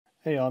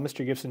Hey y'all,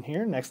 Mr. Gibson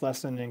here, next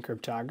lesson in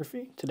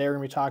cryptography. Today we're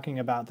going to be talking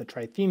about the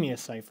Trithemius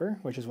Cipher,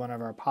 which is one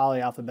of our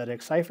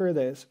polyalphabetic cipher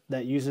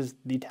that uses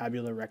the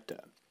tabula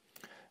recta.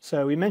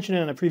 So we mentioned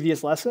in a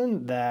previous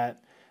lesson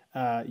that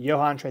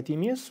Johann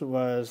Trithemius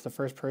was the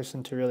first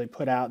person to really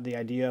put out the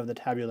idea of the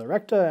tabula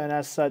recta, and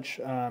as such,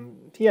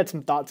 he had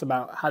some thoughts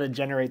about how to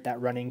generate that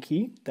running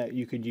key that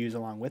you could use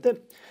along with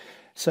it.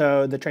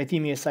 So the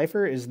Trithemius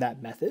Cipher is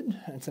that method.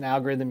 It's an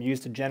algorithm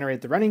used to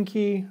generate the running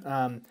key.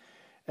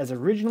 As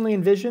originally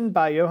envisioned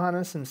by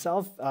Johannes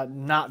himself,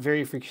 not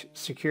very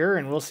secure,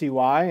 and we'll see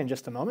why in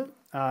just a moment.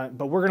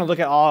 But we're going to look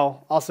at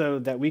also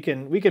that we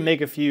can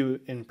make a few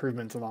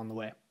improvements along the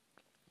way.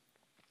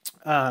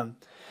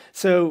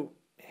 So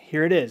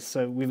here it is.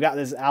 So we've got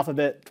this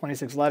alphabet,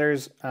 26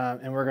 letters,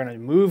 and we're going to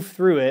move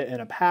through it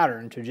in a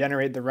pattern to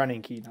generate the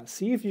running key. Now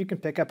see if you can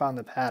pick up on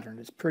the pattern.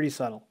 It's pretty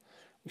subtle.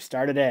 We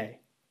start at A,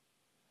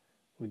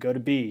 we go to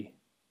B,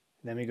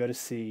 then we go to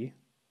C,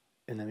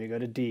 and then we go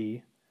to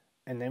D,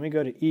 and then we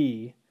go to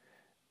E,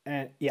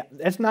 and yeah,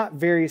 that's not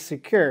very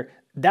secure.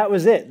 That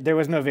was it. There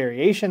was no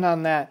variation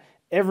on that.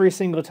 Every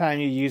single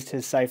time you used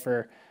his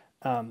cipher,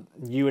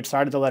 you would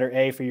start at the letter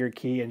A for your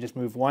key and just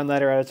move one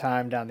letter at a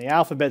time down the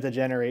alphabet to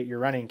generate your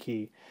running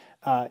key.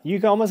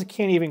 You almost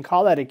can't even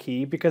call that a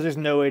key because there's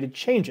no way to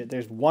change it.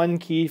 There's one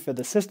key for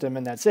the system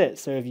and that's it.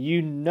 So if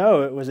you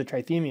know it was a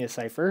Trithemius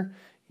cipher,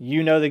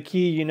 you know the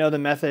key, you know the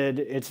method,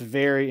 it's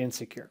very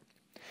insecure.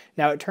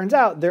 Now, it turns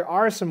out there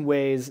are some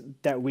ways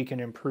that we can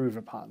improve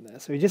upon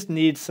this. We just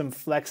need some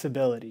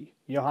flexibility.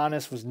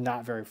 Johannes was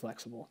not very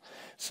flexible.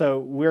 So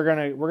we're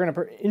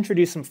gonna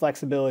introduce some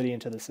flexibility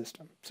into the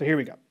system. So here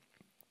we go.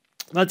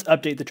 Let's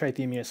update the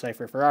Trithemius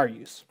cipher for our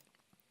use.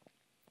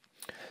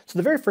 So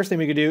the very first thing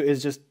we could do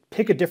is just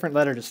pick a different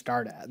letter to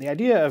start at. The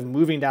idea of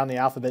moving down the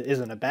alphabet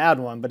isn't a bad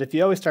one, but if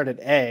you always start at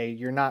A,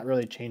 you're not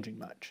really changing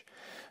much.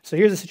 So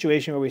here's a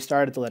situation where we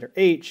start at the letter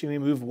H and we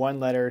move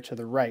one letter to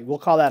the right. We'll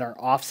call that our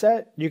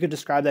offset. You could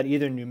describe that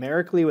either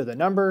numerically with a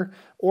number,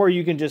 or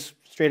you can just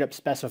straight up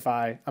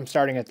specify, I'm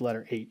starting at the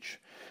letter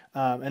H.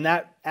 And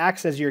that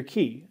acts as your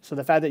key. So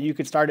the fact that you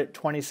could start at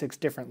 26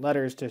 different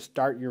letters to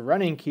start your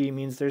running key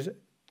means there's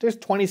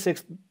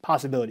 26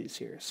 possibilities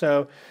here.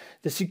 So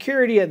the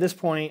security at this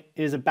point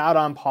is about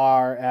on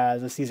par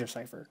as a Caesar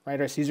cipher, right?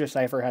 Our Caesar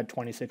cipher had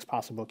 26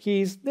 possible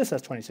keys. This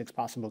has 26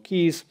 possible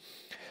keys.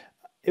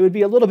 It would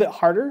be a little bit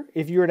harder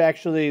if you were to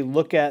actually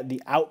look at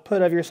the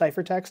output of your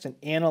ciphertext and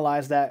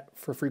analyze that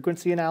for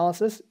frequency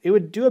analysis. It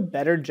would do a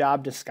better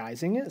job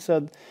disguising it.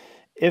 So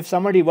if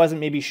somebody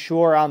wasn't maybe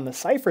sure on the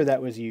cipher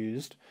that was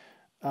used,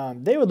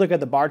 they would look at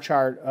the bar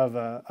chart of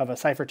a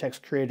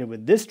ciphertext created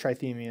with this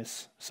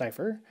Trithemius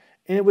cipher,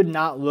 and it would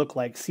not look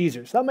like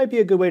Caesar. So that might be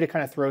a good way to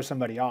kind of throw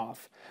somebody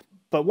off.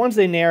 But once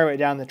they narrow it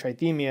down to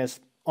Trithemius,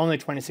 only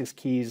 26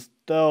 keys,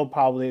 they'll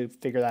probably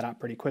figure that out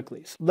pretty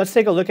quickly. So let's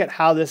take a look at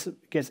how this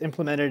gets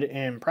implemented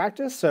in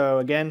practice. So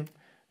again,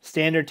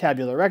 standard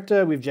tabula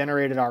recta, we've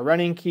generated our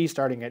running key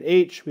starting at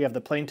H. We have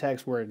the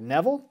plaintext word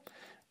Neville.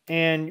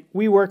 And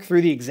we work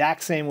through the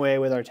exact same way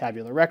with our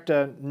tabula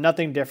recta,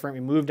 nothing different.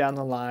 We move down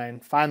the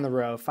line, find the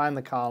row, find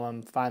the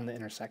column, find the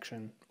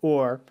intersection,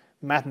 or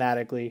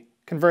mathematically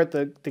convert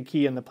the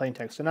key and the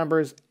plaintext to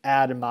numbers,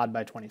 add and mod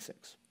by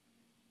 26.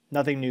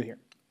 Nothing new here.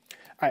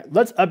 All right,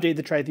 let's update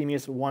the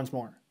Trithemius once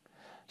more.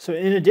 So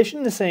in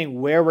addition to saying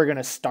where we're going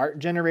to start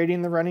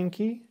generating the running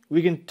key,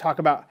 we can talk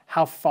about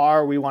how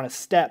far we want to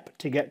step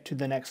to get to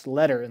the next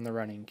letter in the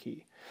running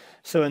key.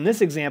 So in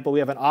this example, we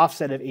have an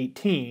offset of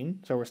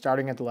 18, so we're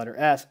starting at the letter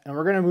S, and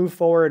we're going to move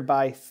forward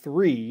by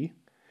 3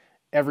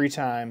 every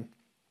time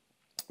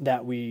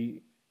that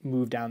we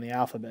move down the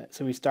alphabet.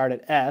 So we start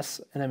at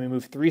S, and then we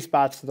move 3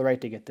 spots to the right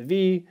to get to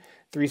V,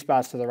 3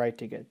 spots to the right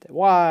to get to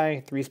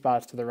Y, 3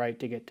 spots to the right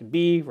to get to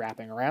B,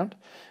 wrapping around,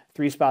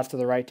 3 spots to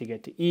the right to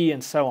get to E,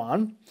 and so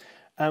on.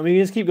 We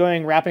just keep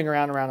going, wrapping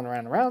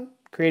around,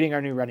 creating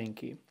our new running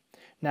key.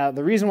 Now,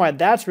 the reason why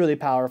that's really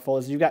powerful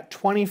is you've got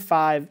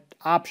 25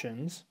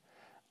 options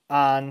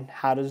on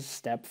how to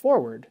step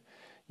forward.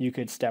 You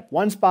could step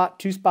 1 spot,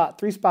 2 spot,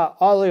 3 spot,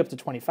 all the way up to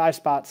 25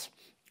 spots.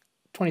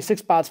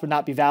 26 spots would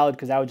not be valid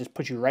because that would just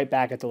put you right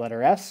back at the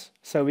letter S.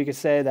 So we could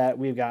say that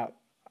we've got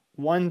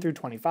 1 through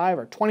 25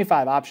 or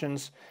 25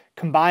 options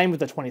combined with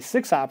the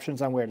 26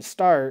 options on where to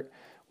start.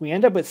 We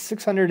end up with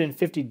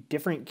 650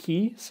 different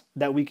keys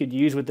that we could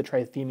use with the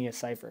Trithemius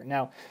cipher.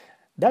 Now,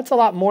 that's a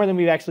lot more than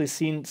we've actually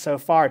seen so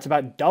far. It's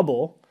about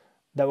double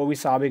that what we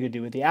saw we could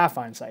do with the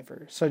affine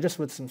cipher. So just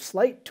with some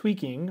slight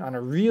tweaking on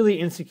a really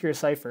insecure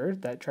cipher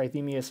that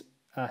Trithemius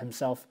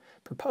himself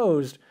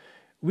proposed,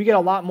 we get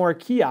a lot more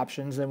key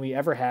options than we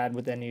ever had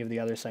with any of the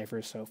other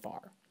ciphers so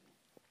far.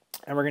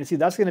 And we're going to see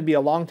that's going to be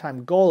a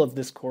long-time goal of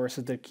this course,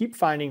 is to keep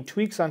finding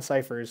tweaks on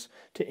ciphers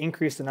to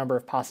increase the number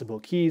of possible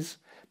keys,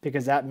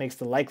 because that makes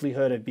the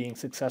likelihood of being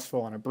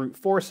successful on a brute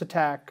force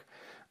attack,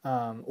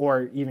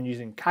 or even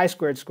using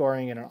chi-squared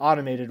scoring in an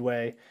automated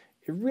way,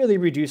 it really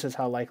reduces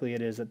how likely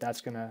it is that that's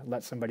going to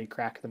let somebody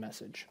crack the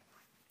message.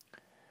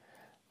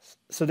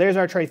 So there's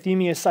our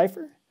Trithemius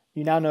cipher.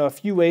 You now know a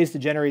few ways to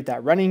generate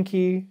that running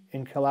key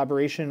in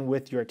collaboration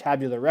with your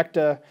tabula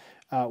recta.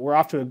 We're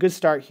off to a good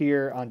start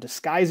here on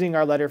disguising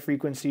our letter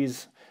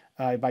frequencies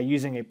by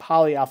using a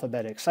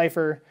polyalphabetic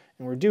cipher,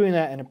 and we're doing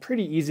that in a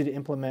pretty easy to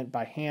implement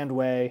by hand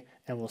way,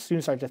 and we'll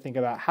soon start to think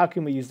about how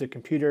can we use the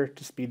computer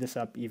to speed this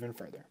up even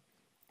further.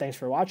 Thanks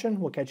for watching.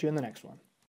 We'll catch you in the next one.